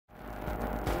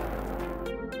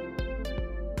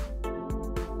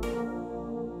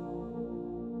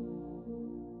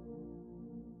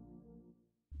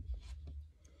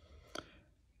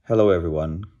Hello,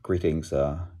 everyone. Greetings.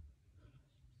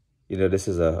 This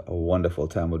is a wonderful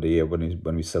time of the year when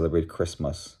we celebrate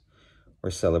Christmas. We're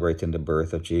celebrating the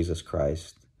birth of Jesus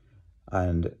Christ.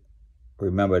 And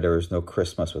remember, there is no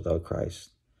Christmas without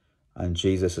Christ. And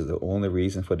Jesus is the only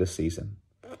reason for the season.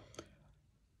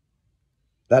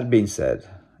 That being said,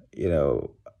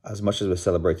 as much as we're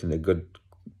celebrating the good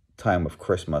time of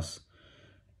Christmas,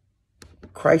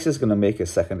 Christ is going to make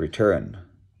his second return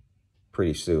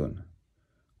pretty soon.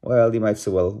 Well, you might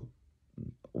say, well,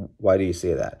 why do you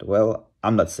say that? Well,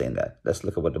 I'm not saying that. Let's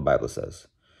look at what the Bible says.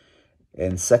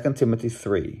 In 2 Timothy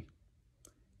 3,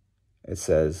 it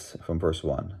says from verse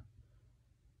 1,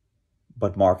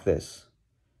 "But mark this,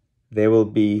 there will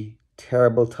be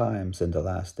terrible times in the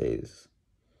last days.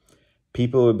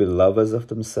 People will be lovers of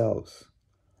themselves,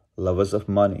 lovers of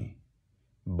money,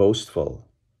 boastful,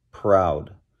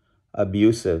 proud,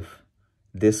 abusive,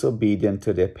 disobedient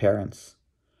to their parents,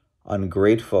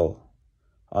 ungrateful,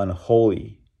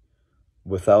 unholy,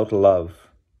 without love,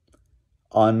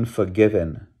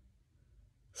 unforgiving,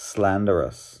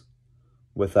 slanderous,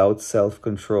 without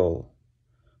self-control,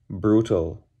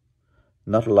 brutal,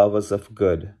 not lovers of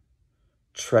good,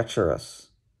 treacherous,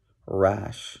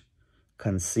 rash,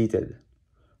 conceited,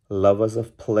 lovers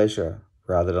of pleasure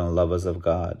rather than lovers of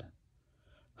God,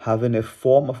 having a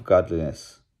form of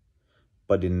godliness,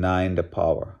 but denying the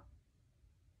power.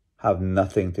 Have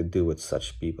nothing to do with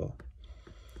such people."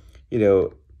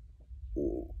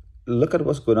 Look at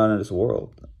what's going on in this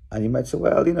world. And you might say,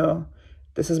 well,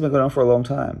 this has been going on for a long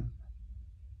time.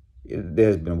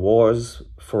 There's been wars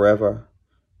forever.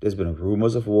 There's been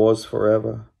rumors of wars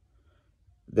forever.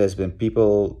 There's been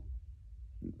people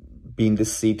being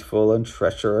deceitful and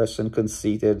treacherous and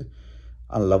conceited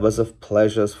and lovers of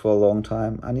pleasures for a long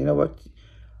time. And you know what?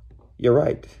 You're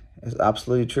right. It's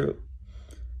absolutely true.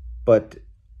 But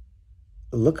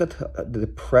look at the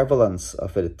prevalence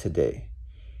of it today.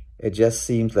 It just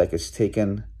seems like it's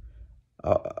taken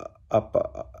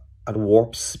up at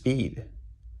warp speed.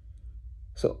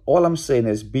 So all I'm saying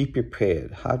is be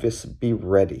prepared. Just be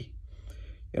ready.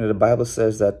 The Bible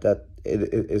says that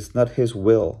it is not his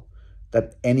will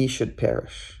that any should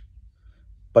perish,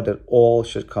 but that all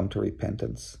should come to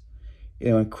repentance.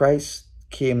 When Christ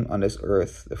came on this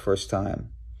earth the first time,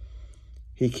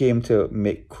 he came to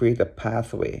create a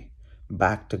pathway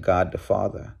back to God the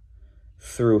Father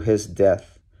through his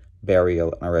death,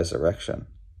 burial, and resurrection.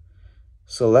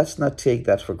 So let's not take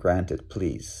that for granted,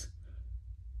 please.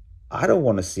 I don't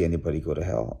want to see anybody go to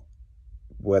hell.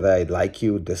 Whether I like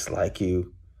you, dislike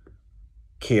you,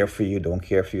 care for you, don't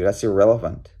care for you, that's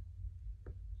irrelevant.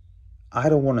 I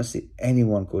don't want to see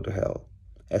anyone go to hell,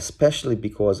 especially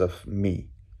because of me,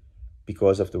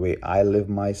 because of the way I live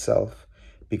myself,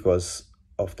 because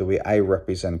of the way I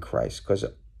represent Christ. Because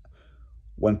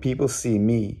when people see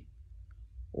me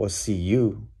or see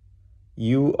you,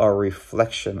 you are a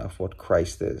reflection of what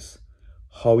Christ is.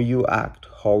 How you act,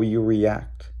 how you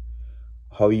react,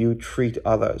 how you treat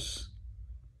others.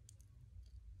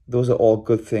 Those are all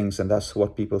good things, and that's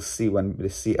what people see when they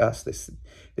see us.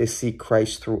 They see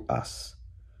Christ through us.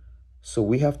 So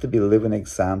we have to be living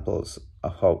examples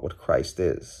of what Christ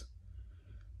is.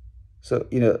 So,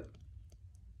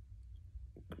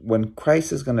 when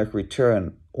Christ is going to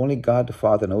return, only God the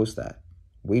Father knows that.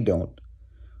 We don't.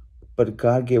 But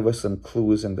God gave us some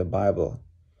clues in the Bible,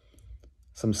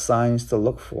 some signs to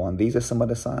look for, and these are some of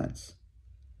the signs.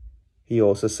 He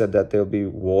also said that there'll be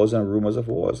wars and rumors of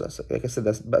wars. Like I said,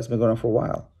 that's been going on for a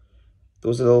while.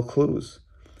 Those are little clues.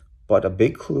 But a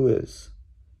big clue is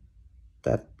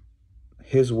that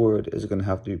his word is going to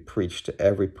have to be preached to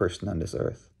every person on this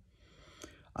earth.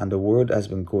 And the word has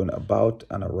been going about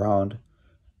and around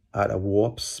at a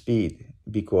warp speed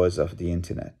because of the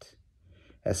internet.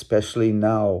 Especially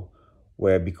now,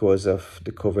 where because of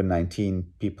the COVID-19,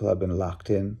 people have been locked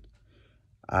in.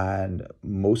 And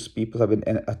most people have been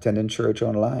attending church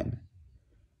online.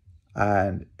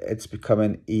 And it's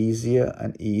becoming easier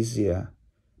and easier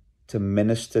to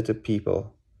minister to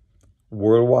people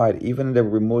worldwide, even in the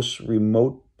most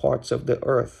remote parts of the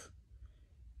earth.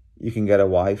 You can get a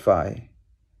Wi-Fi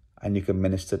and you can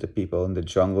minister to people in the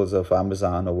jungles of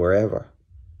Amazon or wherever.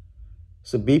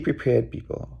 So be prepared,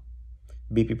 people.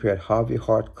 Be prepared. Have your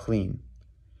heart clean.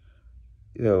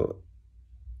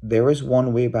 There is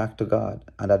one way back to God,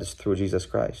 and that is through Jesus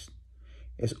Christ.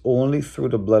 It's only through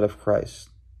the blood of Christ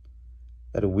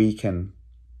that we can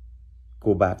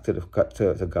go back to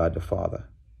God the Father.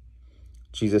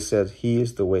 Jesus said he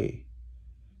is the way,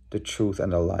 the truth,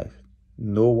 and the life.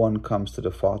 No one comes to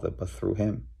the Father but through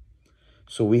him.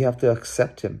 So we have to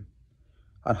accept him.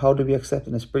 And how do we accept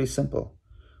him? It's pretty simple.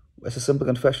 It's a simple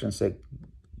confession. Say,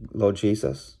 Lord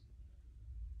Jesus,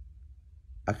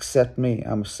 accept me.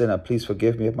 I'm a sinner. Please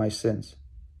forgive me of my sins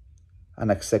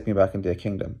and accept me back into your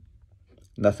kingdom.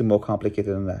 Nothing more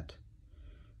complicated than that.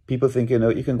 People think,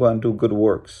 you can go and do good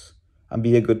works and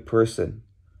be a good person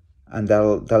and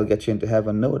that'll get you into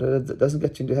heaven. No, that doesn't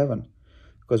get you into heaven.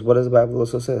 Because what does the Bible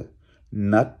also say?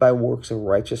 Not by works of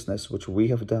righteousness which we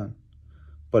have done,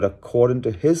 but according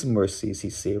to his mercies he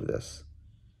saved us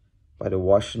by the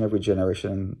washing of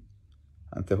regeneration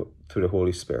and through the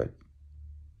Holy Spirit.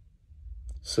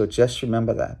 So just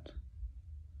remember that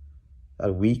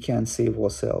we can't save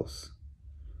ourselves.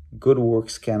 Good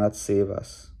works cannot save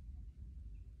us.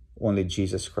 Only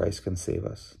Jesus Christ can save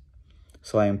us.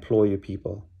 So I implore you,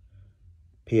 people,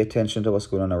 pay attention to what's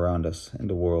going on around us in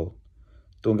the world.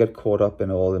 Don't get caught up in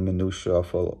all the minutiae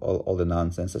of all the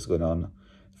nonsense that's going on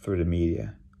through the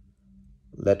media.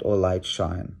 Let our light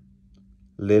shine.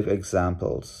 Live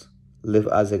examples. Live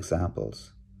as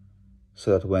examples.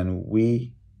 So that when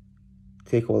we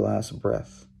take our last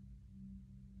breath,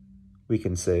 we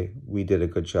can say we did a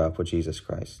good job for Jesus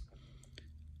Christ.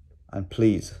 And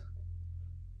please,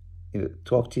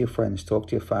 talk to your friends, talk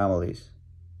to your families.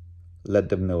 Let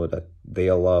them know that they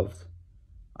are loved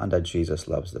and that Jesus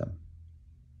loves them.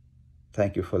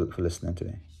 Thank you for listening to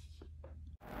me.